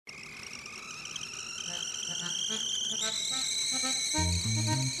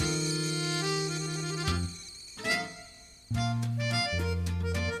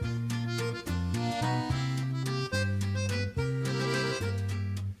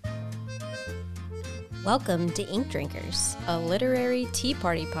Welcome to Ink Drinkers, a literary tea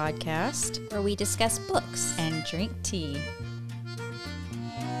party podcast where we discuss books and drink tea.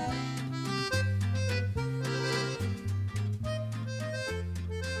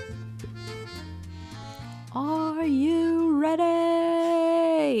 Are you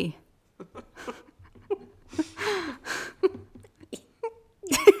ready?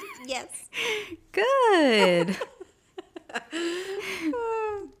 Yes. Good.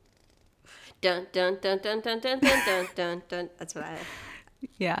 Dun dun dun dun dun dun dun dun dun dun. That's what I.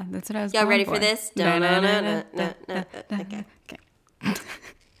 Yeah, that's what I was. Y'all going ready for this? Dun, dun, dun, dun, dun, dun. Okay.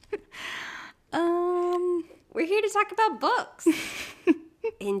 We're here to talk about books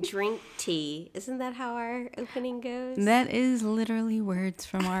and drink tea. Isn't that how our opening goes? That is literally words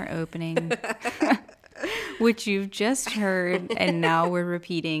from our opening, which you've just heard, and now we're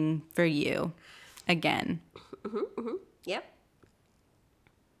repeating for you again. Yep.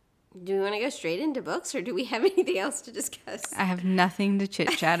 Do we want to go straight into books, or do we have anything else to discuss? I have nothing to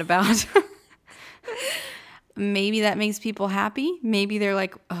chit-chat about. Maybe that makes people happy. Maybe they're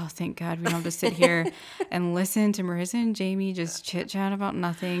like, oh, thank God we don't have to sit here and listen to Marissa and Jamie just chit-chat about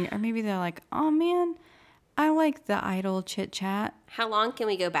nothing. Or maybe they're like, oh, man, I like the idle chit-chat. How long can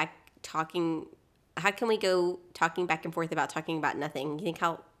we go back talking? How can we go talking back and forth about talking about nothing? You think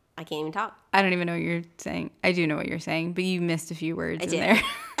how I can't even talk? I don't even know what you're saying. I do know what you're saying, but you missed a few words in there.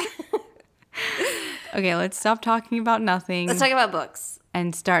 Okay, let's stop talking about nothing. Let's talk about books.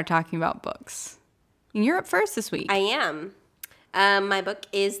 And start talking about books. And you're up first this week. I am. My book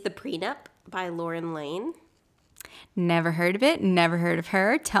is The Prenup by Lauren Lane. Never heard of it. Never heard of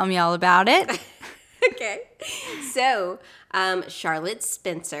her. Tell me all about it. Okay. So, Charlotte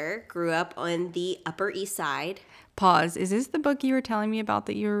Spencer grew up on the Upper East Side. Pause. Is this the book you were telling me about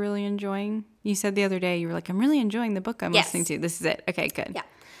that you were really enjoying? You said the other day, you were like, I'm really enjoying the book I'm listening to. This is it. Okay, good. Yeah.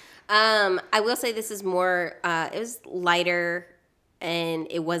 I will say this is more, it was lighter and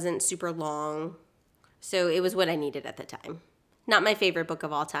it wasn't super long. So it was what I needed at the time. Not my favorite book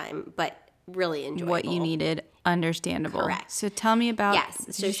of all time, but really enjoyable. What you needed, understandable. Correct. So tell me about, yes.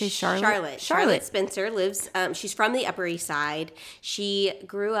 Did so you say Charlotte? Charlotte Spencer lives, she's from the Upper East Side. She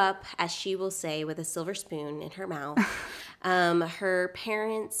grew up, as she will say, with a silver spoon in her mouth. Her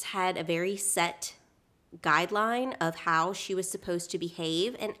parents had a very set guideline of how she was supposed to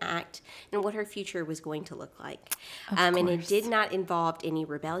behave and act and what her future was going to look like. And it did not involve any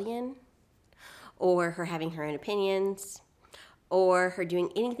rebellion or her having her own opinions or her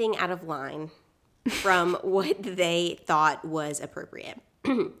doing anything out of line from what they thought was appropriate.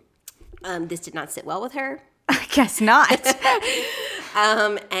 This did not sit well with her. I guess not.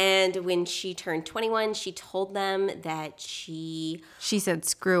 And when she turned 21, she told them that she said,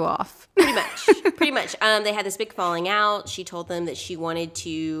 screw off. Pretty much. They had this big falling out. She told them that she wanted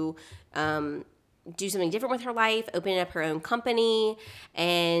to do something different with her life, open up her own company,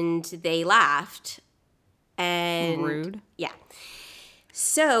 and they laughed. And rude. Yeah.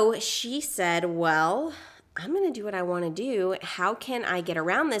 So she said, well, I'm going to do what I want to do. How can I get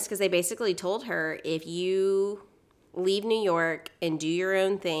around this? Because they basically told her, if you leave New York and do your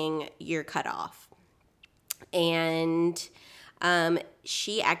own thing, you're cut off. And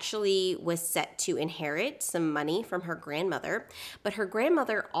she actually was set to inherit some money from her grandmother. But her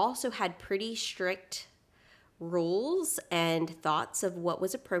grandmother also had pretty strict rules and thoughts of what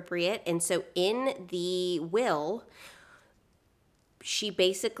was appropriate. And so in the will, she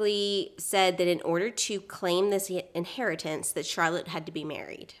basically said that in order to claim this inheritance, that Charlotte had to be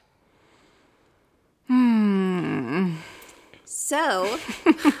married. So,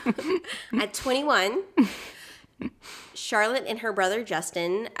 at 21, Charlotte and her brother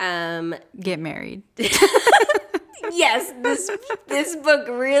Justin get married. Yes, this book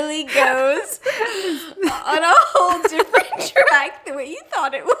really goes on a whole different track than what you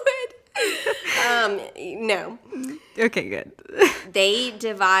thought it would. No. Okay, good. They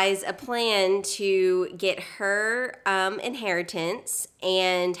devise a plan to get her inheritance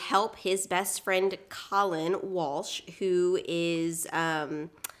and help his best friend Colin Walsh, who is from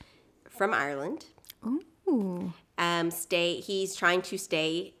Ireland. Ooh. He's trying to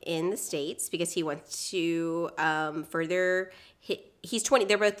stay in the States because he wants to further. He's 20.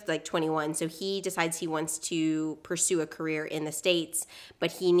 They're both like 21, so he decides he wants to pursue a career in the States,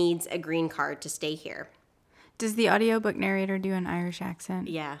 but he needs a green card to stay here. Does the audiobook narrator do an Irish accent?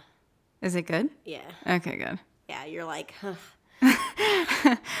 Yeah. Is it good? Yeah. Okay, good. Yeah, you're like, huh. Is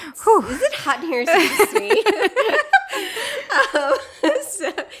Whew. it hot in here? So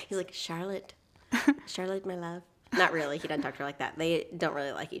He's like, Charlotte, Charlotte, my love. Not really. He doesn't talk to her like that. They don't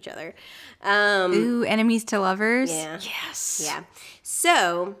really like each other. Ooh, enemies to lovers. Yeah. Yes. Yeah.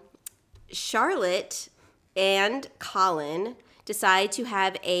 So Charlotte and Colin decide to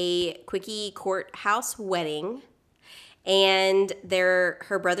have a quickie courthouse wedding. And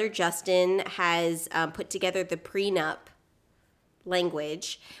her brother Justin has put together the prenup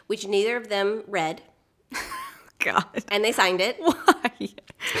language, which neither of them read. God. And they signed it. Why?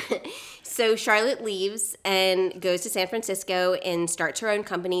 So Charlotte leaves and goes to San Francisco and starts her own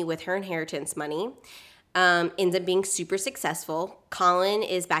company with her inheritance money. Ends up being super successful. Colin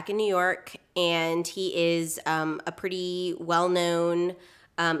is back in New York, and he is a pretty well-known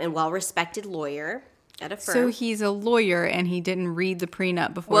and well-respected lawyer at a firm. So he's a lawyer, and he didn't read the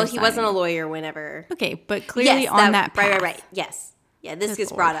prenup before. Well, he wasn't a signing. lawyer whenever. Okay, but clearly Yes, on that path. right. Yes. Yeah, this Good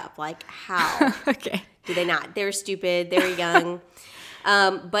gets Lord. brought up. Like, how Okay. do they not? They were stupid. They were young.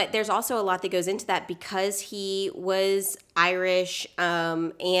 But there's also a lot that goes into that because he was Irish,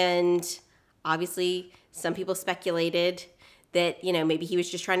 and obviously some people speculated that, maybe he was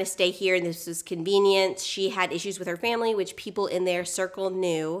just trying to stay here and this was convenient. She had issues with her family, which people in their circle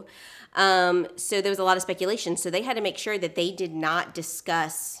knew. So there was a lot of speculation. So they had to make sure that they did not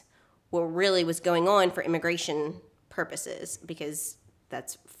discuss what really was going on for immigration purposes, because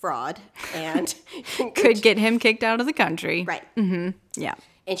that's fraud and Could get him kicked out of the country. right. Yeah.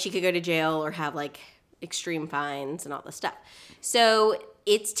 And she could go to jail or have like extreme fines and all this stuff. So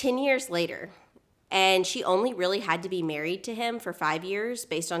it's 10 years later, and she only really had to be married to him for 5 years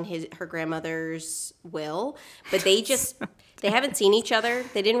based on her grandmother's will. But they haven't seen each other.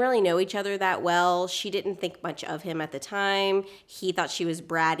 They didn't really know each other that well. She didn't think much of him at the time. He thought she was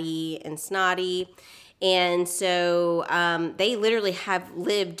bratty and snotty. And so they literally have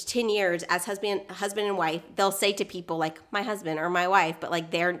lived 10 years as husband and wife. They'll say to people like, my husband or my wife, but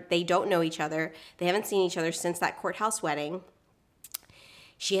like they don't know each other. They haven't seen each other since that courthouse wedding.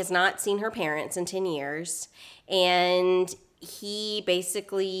 She has not seen her parents in 10 years. And he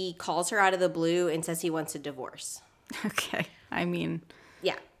basically calls her out of the blue and says he wants a divorce. Okay. I mean,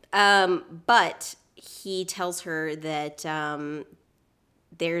 Yeah. But he tells her that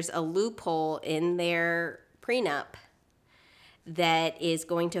there's a loophole in their prenup that is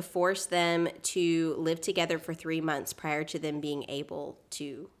going to force them to live together for 3 months prior to them being able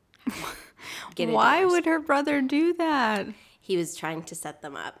to get a why divorce. would her brother do that? He was trying to set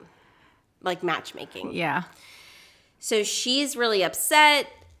them up, like matchmaking. Yeah. So she's really upset.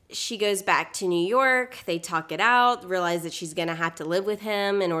 She goes back to New York. They talk it out, realize that she's going to have to live with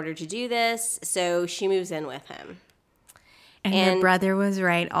him in order to do this. So she moves in with him. And And- her brother was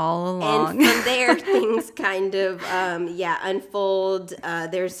right all along. And from there, things kind of, unfold.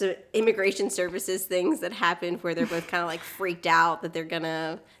 There's some immigration services things that happen where they're both kind of like freaked out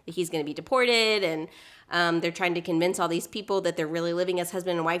that he's gonna be deported, and they're trying to convince all these people that they're really living as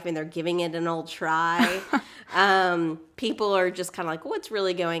husband and wife, and they're giving it an old try. People are just kind of like, what's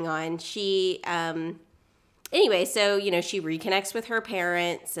really going on? Anyway, so she reconnects with her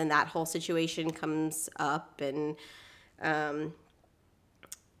parents, and that whole situation comes up, and.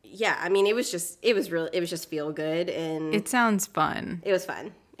 Yeah, I mean, it was just feel good, and It sounds fun. it was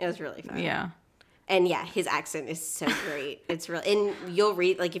fun. It was really fun. Yeah. And yeah, his accent is so great. It's real, and you'll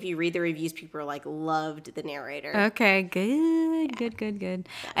read, like, if you read the reviews, people are like, loved the narrator. Okay, good.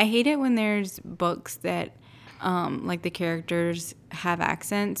 I hate it when there's books that like the characters have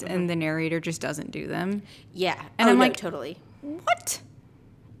accents and the narrator just doesn't do them. Yeah, And I'm no, like- totally. What?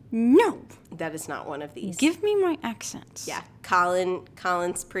 No. That is not one of these. Give me my accents. Yeah,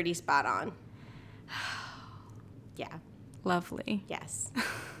 Colin's pretty spot on. Yeah. Lovely. Yes.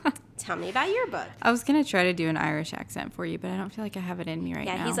 Tell me about your book. I was gonna try to do an Irish accent for you, but I don't feel like I have it in me right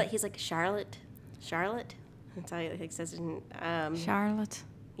Yeah, now. he's like Charlotte. That's how he says it. Charlotte,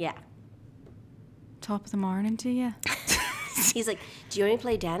 Yeah. top of the morning to you. He's like, do you want me to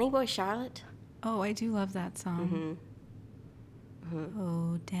play Danny Boy Charlotte? Oh, I do love that song.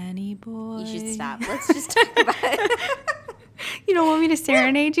 Oh, Danny boy. You should stop. Let's just talk about it. You don't want me to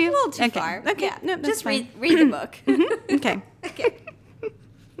serenade you? A little too okay. far. Okay, Yeah. no, that's Just fine. read the book. Okay. Okay.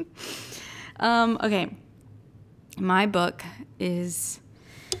 Okay. My book is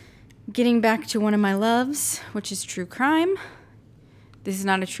getting back to one of my loves, which is true crime. This is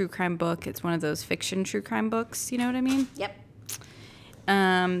not a true crime book. It's one of those fiction true crime books. You know what I mean? Yep.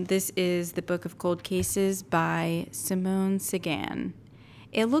 This is the Book of Cold Cases by Simone Sagan.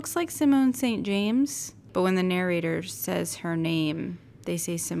 It looks like Simone St. James, but when the narrator says her name, they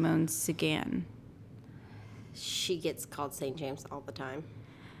say Simone Sagan. She gets called St. James all the time.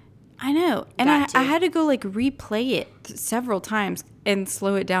 I know. And Got to. I had to go like replay it several times and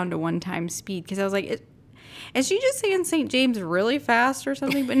slow it down to 1 time speed because I was like, is she just saying St. James really fast or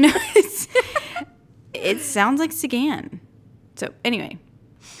something? But no, it sounds like Sagan. So anyway,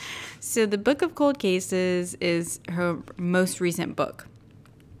 so the Book of Cold Cases is her most recent book.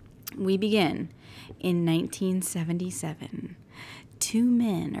 We begin in 1977. 2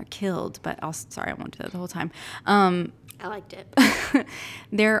 men are killed, but sorry, I won't do that the whole time. I liked it.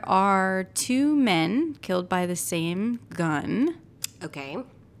 There are 2 men killed by the same gun. Okay.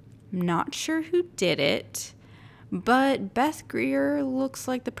 Not sure who did it, but Beth Greer looks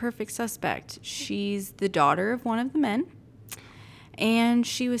like the perfect suspect. She's the daughter of one of the men, and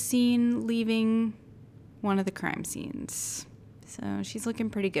she was seen leaving one of the crime scenes. So she's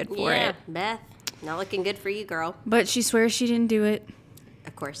looking pretty good for it. Beth, not looking good for you, girl. But she swears she didn't do it,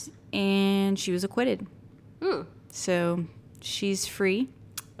 Of course. and she was acquitted. So she's free.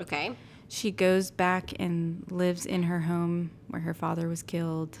 Okay. She goes back and lives in her home where her father was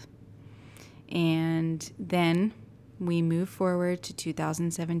killed. And then we move forward to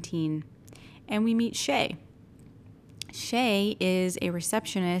 2017 and we meet Shay. Shay is a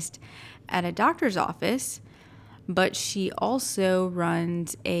receptionist at a doctor's office, but she also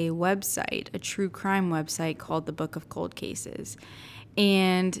runs a website, a true crime website called the Book of Cold Cases.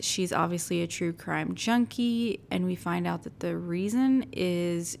 And she's obviously a true crime junkie, and we find out that the reason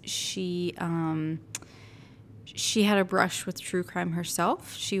is she had a brush with true crime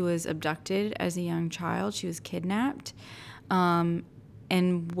herself. She was abducted as a young child. She was kidnapped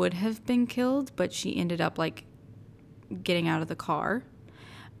and would have been killed, but she ended up like getting out of the car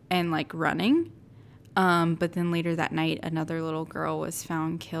and like running. But then later that night, another little girl was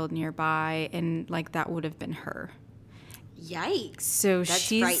found killed nearby, and like that would have been her. Yikes. So That's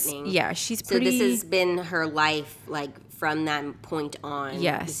she's frightening. Yeah, she's pretty. So this has been her life, like from that point on.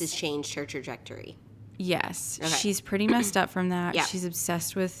 Yes. This has changed her trajectory. Yes, Okay. she's pretty messed up from that. Yeah. She's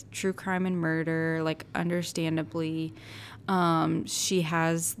obsessed with true crime and murder, like understandably. She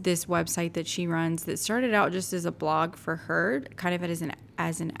has this website that she runs that started out just as a blog for her, kind of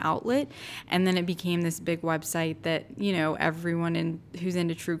as an outlet, and then it became this big website that, you know, everyone who's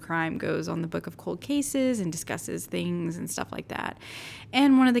into true crime goes on the Book of Cold Cases and discusses things and stuff like that.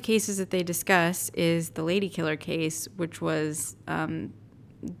 And one of the cases that they discuss is the lady killer case, which was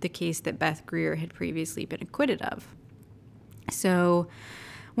the case that Beth Greer had previously been acquitted of. So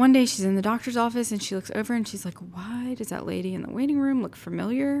one day she's in the doctor's office and she looks over and she's like, why does that lady in the waiting room look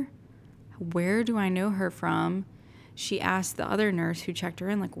familiar? Where do I know her from? She asked the other nurse who checked her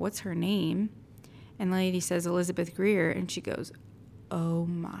in, like, what's her name? And the lady says Elizabeth Greer, and she goes, oh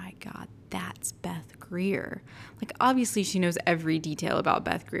my God, that's Beth Greer. Like, obviously she knows every detail about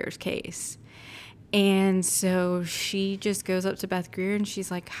Beth Greer's case. And so she just goes up to Beth Greer and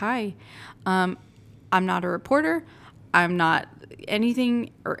she's like, hi, I'm not a reporter. I'm not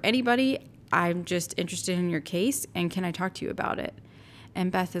anything or anybody. I'm just interested in your case, and can I talk to you about it?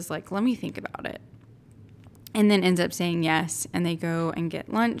 And Beth is like, let me think about it. And then ends up saying yes, and they go and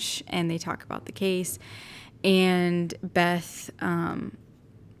get lunch, and they talk about the case. And Beth,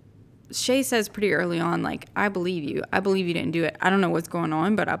 Shay says pretty early on, like, I believe you. I believe you didn't do it. I don't know what's going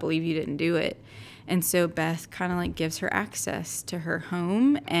on, but I believe you didn't do it. And so Beth kind of like gives her access to her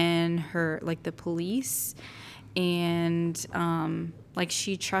home and her, like, the police. And like,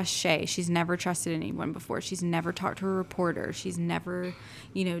 she trusts Shay. She's never trusted anyone before. She's never talked to a reporter. She's never,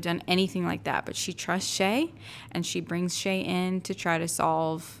 you know, done anything like that. But she trusts Shay, and she brings Shay in to try to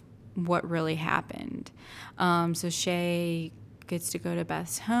solve what really happened. So Shay gets to go to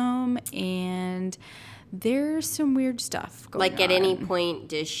Beth's home, and there's some weird stuff going on. Like, at any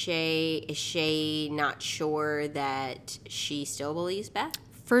point, is Shay not sure that she still believes Beth?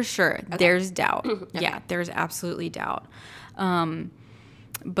 For sure. Okay. There's doubt. Okay. Yeah, there's absolutely doubt.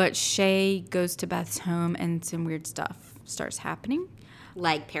 But Shay goes to Beth's home, and some weird stuff starts happening.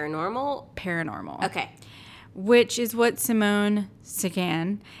 Like paranormal? Paranormal. Okay. Which is what Simone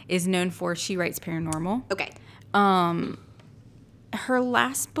Sagan is known for. She writes paranormal. Okay. Her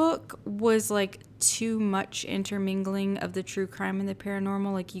last book was like too much intermingling of the true crime and the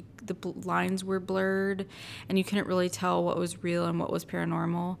paranormal. Like, the lines were blurred, and you couldn't really tell what was real and what was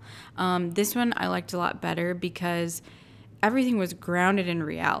paranormal. This one I liked a lot better because everything was grounded in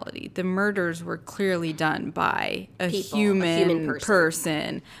reality. The murders were clearly done by a human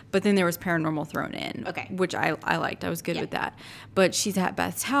person, but then there was paranormal thrown in, okay, which I liked. I was good with that. But she's at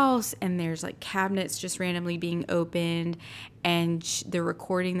Beth's house, and there's like cabinets just randomly being opened, and the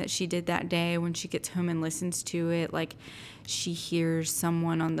recording that she did that day, when she gets home and listens to it, like, she hears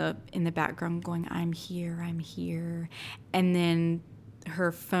someone in the background going, I'm here, and then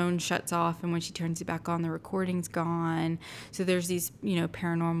her phone shuts off, and when she turns it back on, the recording's gone. So there's these,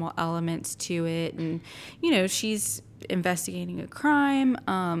 paranormal elements to it. And, she's investigating a crime,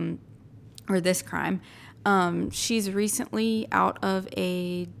 or this crime. She's recently out of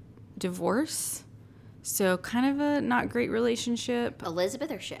a divorce. So kind of a not great relationship.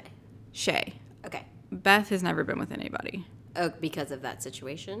 Elizabeth or Shay? Shay. Okay. Beth has never been with anybody. Oh, because of that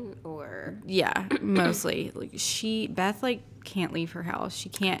situation, or? Yeah, mostly. Beth can't leave her house. She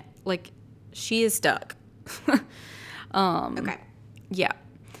can't, she is stuck. Okay. Yeah.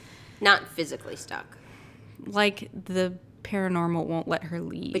 Not physically stuck. The paranormal won't let her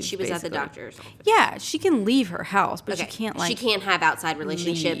leave. But she was at the doctor's office. Yeah, she can leave her house, but she can't she can't have outside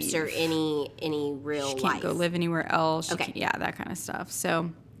relationships leave. or any real life. She can't go live anywhere else. That kind of stuff.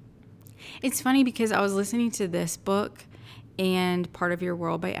 So it's funny because I was listening to this book and Part of Your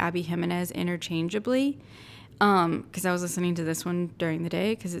World by Abby Jimenez interchangeably, because I was listening to this one during the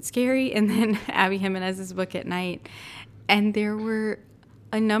day because it's scary, and then Abby Jimenez's book at night, and there were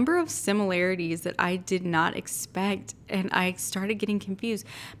a number of similarities that I did not expect, and I started getting confused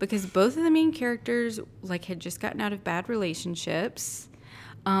because both of the main characters had just gotten out of bad relationships.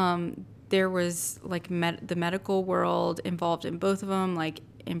 There was the medical world involved in both of them.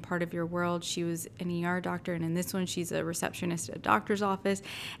 In Part of Your World, she was an ER doctor, and in this one, she's a receptionist at a doctor's office.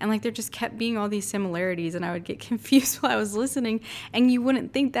 And there just kept being all these similarities, and I would get confused while I was listening. And you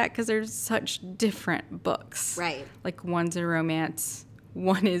wouldn't think that because they're such different books. Right. One's a romance,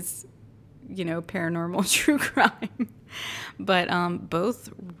 one is, paranormal true crime. But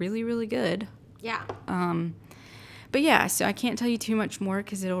both really, really good. Yeah. But yeah, so I can't tell you too much more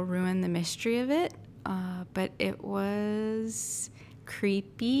because it'll ruin the mystery of it. But it was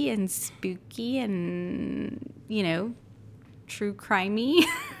creepy and spooky and, true crimey.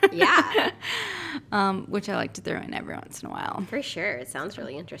 Yeah. Which I like to throw in every once in a while. For sure. It sounds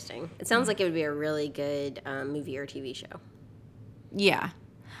really interesting. It sounds like it would be a really good movie or TV show. Yeah.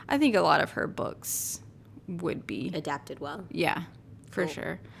 I think a lot of her books would be adapted well. Yeah, for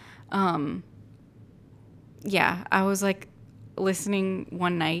sure. Yeah, I was listening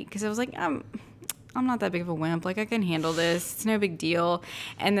one night because I was I'm not that big of a wimp. I can handle this. It's no big deal.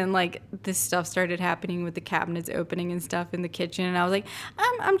 And then this stuff started happening with the cabinets opening and stuff in the kitchen, and I was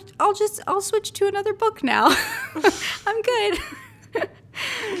I'll switch to another book now. I'm good.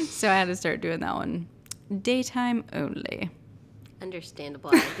 So I had to start doing that one daytime only.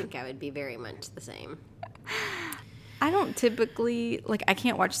 Understandable. I think I would be very much the same. I don't typically, I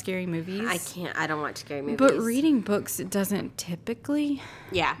can't watch scary movies. I don't watch scary movies. But reading books doesn't typically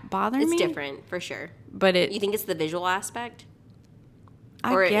bother me. It's different, for sure. But you think it's the visual aspect?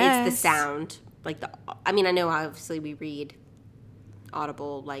 I guess. It's the sound? I know obviously we read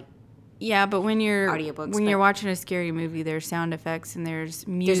Audible, yeah, but when you're audiobooks, you're watching a scary movie, there's sound effects and there's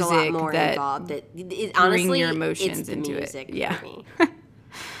music. There's a lot more involved. Honestly, bring your emotions it's the into music it. Yeah. For me.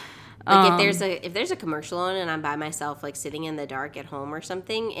 If there's a commercial on and I'm by myself, sitting in the dark at home or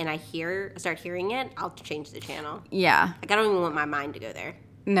something, and I start hearing it, I'll change the channel. Yeah. I don't even want my mind to go there.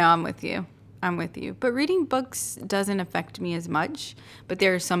 No, I'm with you. But reading books doesn't affect me as much, but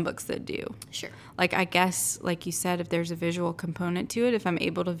there are some books that do. Sure. I guess, like you said, if there's a visual component to it, if I'm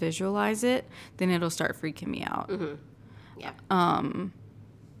able to visualize it, then it'll start freaking me out. Mm-hmm. Yeah.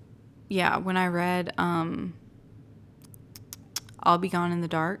 Yeah, when I read I'll Be Gone in the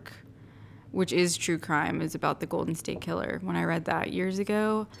Dark, which is true crime, is about the Golden State Killer. When I read that years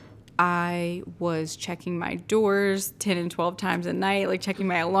ago, I was checking my doors 10 and 12 times a night, checking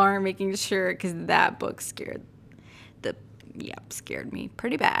my alarm, making sure, because that book scared me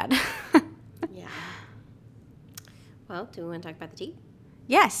pretty bad. Yeah. Well, do we want to talk about the tea?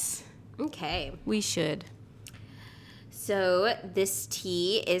 Yes. Okay. We should. So this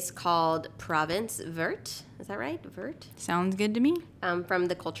tea is called Provence Vert. Is that right? Vert? Sounds good to me. From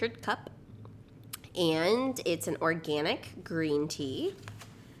the Cultured Cup. And it's an organic green tea.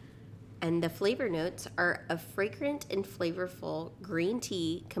 And the flavor notes are a fragrant and flavorful green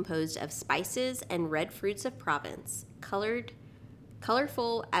tea composed of spices and red fruits of Provence,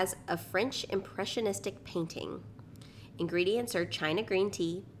 colorful as a French impressionistic painting. Ingredients are China green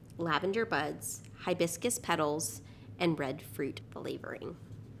tea, lavender buds, hibiscus petals, and red fruit flavoring.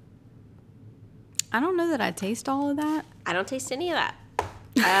 I don't know that I taste all of that. I don't taste any of that.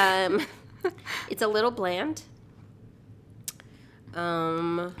 It's a little bland.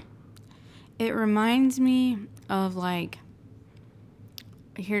 It reminds me of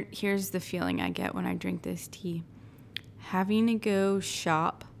here's the feeling I get when I drink this tea. Having to go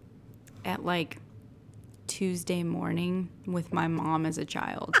shop at Tuesday morning with my mom as a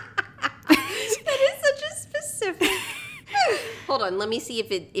child. That is such a specific. Hold on. Let me see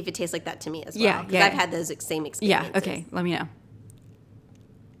if it tastes like that to me as well. Yeah, Because yeah. I've had those same experiences. Yeah, okay. Let me know.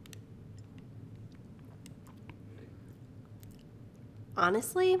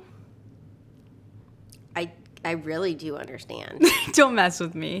 Honestly, I really do understand. Don't mess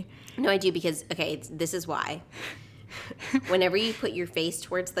with me. No, I do because, okay, this is why. Whenever you put your face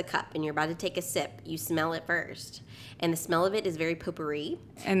towards the cup and you're about to take a sip, you smell it first. And the smell of it is very potpourri.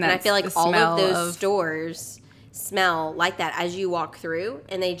 And I feel like that's the all of smell those of- stores smell like that as you walk through.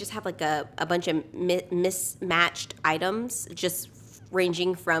 And they just have like a bunch of mismatched items, just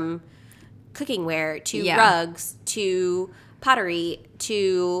ranging from cookingware to Yeah. rugs to pottery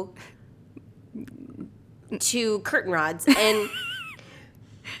to curtain rods.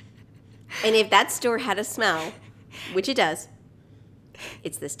 And if that store had a smell, which it does,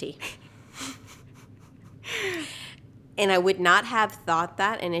 it's this tea. And I would not have thought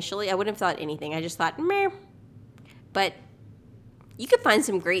that initially. I wouldn't have thought anything. I just thought, meh. But you could find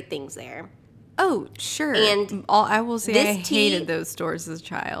some great things there. Oh, sure. And I will say I this tea- hated those stores as a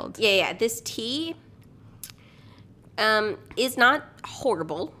child. Yeah. This tea is not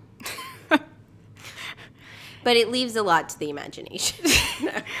horrible. But it leaves a lot to the imagination.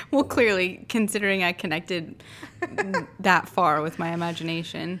 Well, clearly, considering I connected that far with my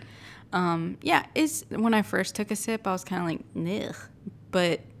imagination. Yeah, it's when I first took a sip, I was kind of like, ugh.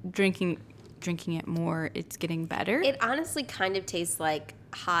 But drinking it more, it's getting better. It honestly kind of tastes like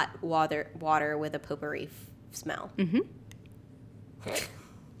hot water with a potpourri smell.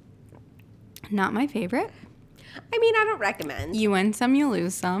 Not my favorite. I mean, I don't recommend. You win some, you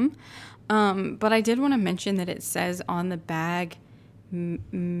lose some. But I did want to mention that it says on the bag,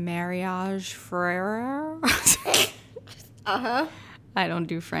 Mariage Frere. Uh-huh. I don't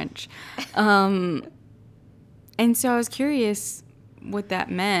do French. And so I was curious what that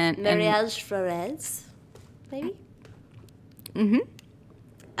meant. Mariage Flores, maybe?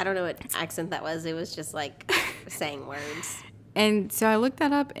 I don't know what accent that was. It was just like saying words. And so I looked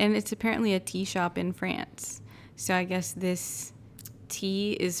that up, and it's apparently a tea shop in France. So I guess this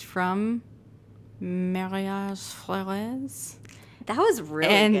tea is from Mariage Flores. That was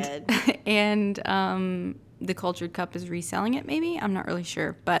really good. And the Cultured Cup is reselling it, maybe? I'm not really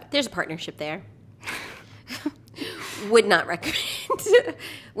sure, but There's a partnership there. Would not recommend.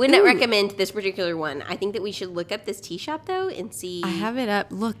 Would not recommend this particular one. I think that we should look up this tea shop though and see. I have it up.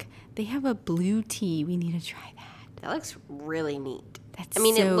 Look, they have a blue tea. We need to try that. That looks really neat. That's I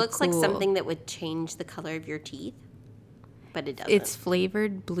mean, it so looks like cool. something that would change the color of your teeth, but it doesn't. It's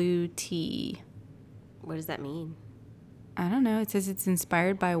flavored blue tea. What does that mean? I don't know. It says it's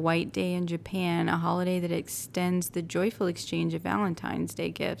inspired by White Day in Japan, a holiday that extends the joyful exchange of Valentine's Day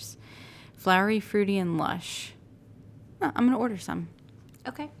gifts. Flowery, fruity, and lush. Oh, I'm going to order some.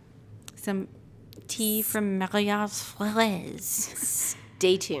 Okay. Some tea from Mariage Flores.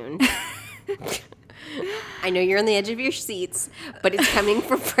 Stay tuned. I know you're on the edge of your seats, but it's coming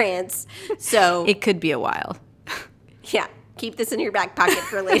from France. So, It could be a while. yeah, keep this in your back pocket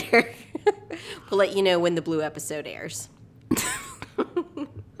for later. We'll let you know when the blue episode airs.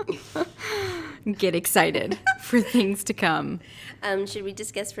 Get excited for things to come. Should we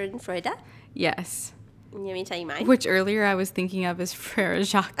discuss Freudenfreude? Yes. You want me to tell you mine? Which earlier I was thinking of as Frere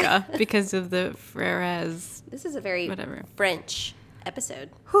Jacques because of the Freres. This is a very Whatever. French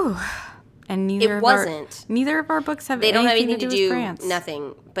episode. Whew. And It wasn't. Neither of our books have They don't have anything anything to to do do with France.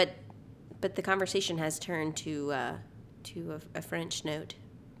 nothing, but the conversation has turned to a French note.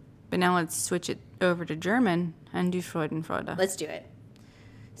 But now let's switch it over to German and do Freudenfreude. Let's do it.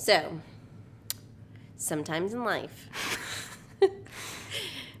 So, sometimes in life,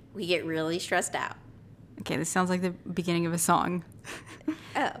 we get really stressed out. Okay, this sounds like the beginning of a song.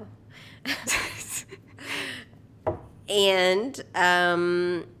 Oh. And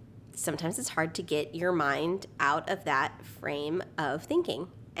sometimes it's hard to get your mind out of that frame of thinking.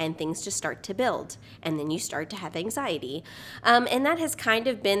 And things just start to build. And then you start to have anxiety. And that has kind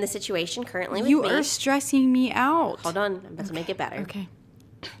of been the situation currently with You me. are stressing me out. Hold on. I'm about to make it better. Okay.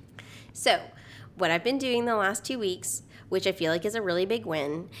 So, what I've been doing the last 2 weeks, which I feel like is a really big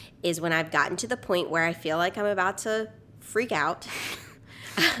win, is when I've gotten to the point where I feel like I'm about to freak out,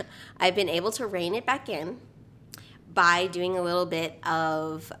 I've been able to rein it back in by doing a little bit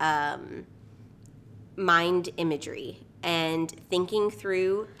of mind imagery and thinking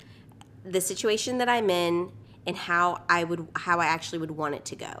through the situation that I'm in and how I actually would want it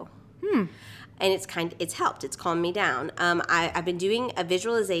to go. And it's helped. It's calmed me down. I've been doing a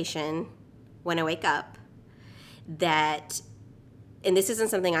visualization when I wake up that, and this isn't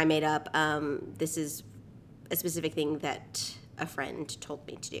something I made up. This is a specific thing that a friend told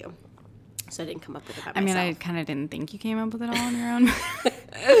me to do. So I didn't come up with it by I mean, myself. I kind of didn't think you came up with it all on your own.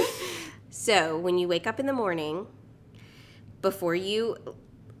 So when you wake up in the morning, before you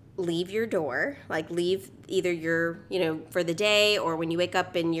leave your door, like leave either your, for the day, or when you wake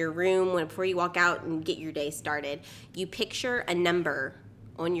up in your room, before you walk out and get your day started, you picture a number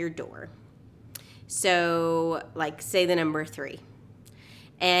on your door. So, like, say the number 3.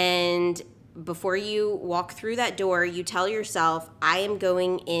 And before you walk through that door, you tell yourself, I am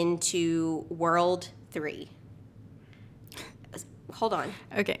going into world 3. Hold on.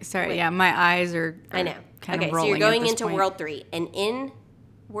 Okay, sorry. Wait. Yeah, my eyes are I know. kind Okay, of so rolling you're going at this into point. world 3. And in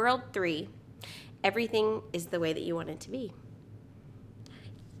world 3, everything is the way that you want it to be.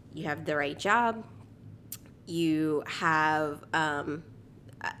 You have the right job. You have,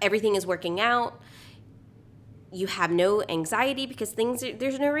 everything is working out. You have no anxiety because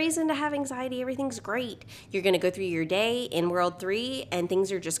there's no reason to have anxiety. Everything's great. You're going to go through your day in world 3 and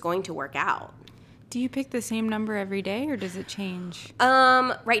things are just going to work out. Do you pick the same number every day or does it change?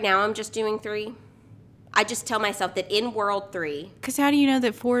 Right now I'm just doing 3. I just tell myself that in world 3, Because how do you know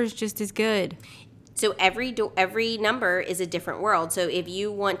that 4 is just as good? so every number is a different world. So if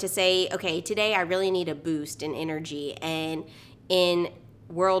you want to say, okay, today I really need a boost in energy, and in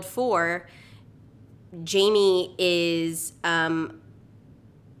world 4, Jamie is an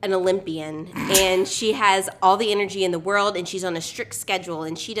Olympian and she has all the energy in the world and she's on a strict schedule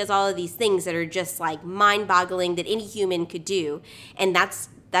and she does all of these things that are just like mind-boggling that any human could do, and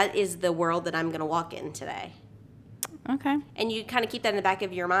that is the world that I'm going to walk in today. Okay. And you kind of keep that in the back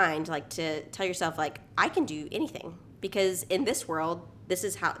of your mind, like to tell yourself, like, I can do anything because in this world, this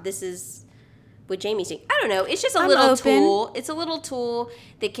is what Jamie's doing. I don't know. It's just a little tool. It's a little tool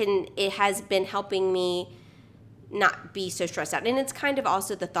that it has been helping me not be so stressed out. And it's kind of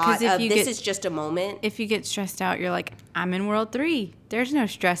also the thought of this is just a moment. If you get stressed out, you're like, I'm in world 3. There's no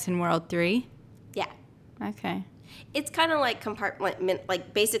stress in world 3. Yeah. Okay. It's kind of like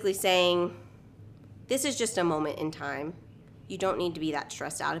like basically saying, this is just a moment in time. You don't need to be that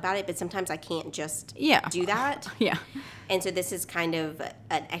stressed out about it, but sometimes I can't just do that. Yeah. And so this is kind of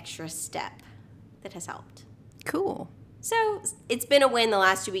an extra step that has helped. Cool. So it's been a win the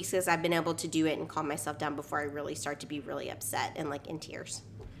last 2 weeks because I've been able to do it and calm myself down before I really start to be really upset and like in tears.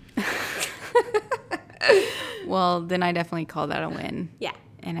 Well, then I definitely call that a win. Yeah.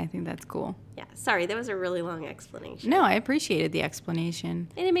 And I think that's cool. Yeah. Sorry, that was a really long explanation. No, I appreciated the explanation.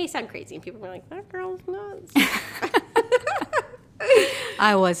 And it may sound crazy and people were like, that girl's nuts.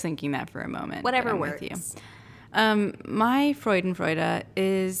 I was thinking that for a moment. Whatever but I'm works. with you. My Freudenfreude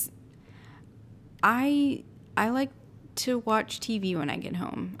is I like to watch TV when I get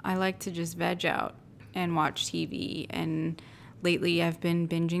home. I like to just veg out and watch TV. And lately I've been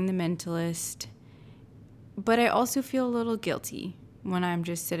binging The Mentalist. But I also feel a little guilty when I'm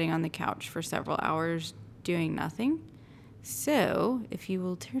just sitting on the couch for several hours doing nothing. So, if you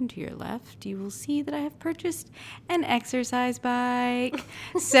will turn to your left, you will see that I have purchased an exercise bike.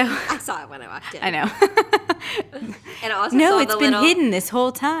 So I saw it when I walked in. I know. And I also No, saw it's been hidden this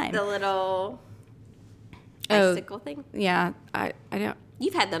whole time. the little icicle thing. Yeah, I don't.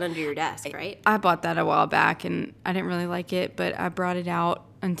 You've had that under your desk, right? I bought that a while back and I didn't really like it, but I brought it out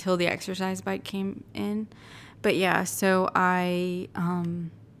until the exercise bike came in. But yeah, so I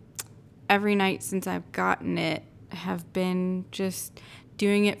every night since I've gotten it have been just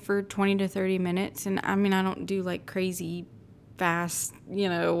doing it for 20 to 30 minutes. And I mean, I don't do like crazy fast,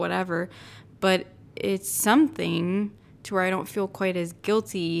 whatever, but it's something to where I don't feel quite as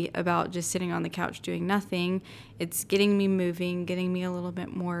guilty about just sitting on the couch doing nothing. It's getting me moving, getting me a little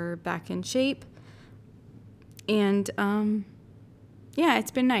bit more back in shape. And yeah,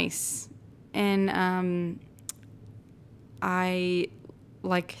 it's been nice. And I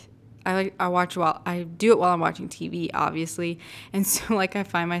do it while I'm watching TV, obviously. And so like I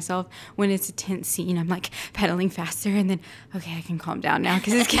find myself when it's a tense scene, I'm like pedaling faster and then, okay, I can calm down now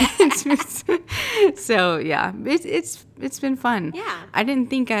because it's getting smooth. So yeah, it's been fun. Yeah. I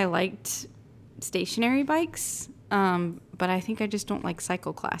didn't think I liked stationary bikes, but I think I just don't like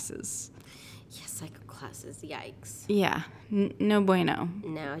cycle classes. Yeah, cycle classes, yikes. Yeah, no bueno.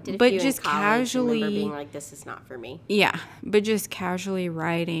 No, I did a But few just in college. casually- I remember being like, this is not for me. Yeah, but just casually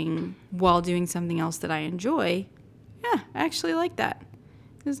riding while doing something else that I enjoy, yeah, I actually like that.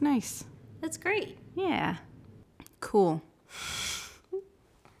 It was nice. That's great. Yeah. Cool.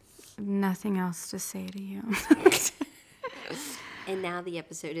 Nothing else to say to you. And now the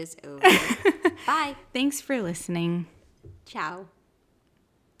episode is over. Bye. Thanks for listening. Ciao.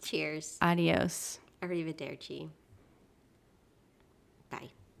 Cheers. Adios. Arrivederci.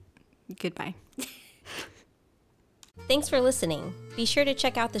 Bye. Goodbye. Thanks for listening. Be sure to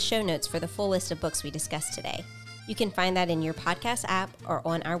check out the show notes for the full list of books we discussed today. You can find that in your podcast app or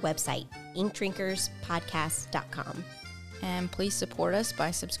on our website, inkdrinkerspodcast.com. And please support us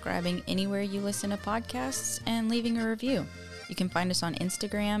by subscribing anywhere you listen to podcasts and leaving a review. You can find us on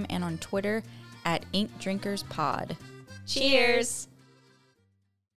Instagram and on Twitter at InkDrinkersPod. Cheers!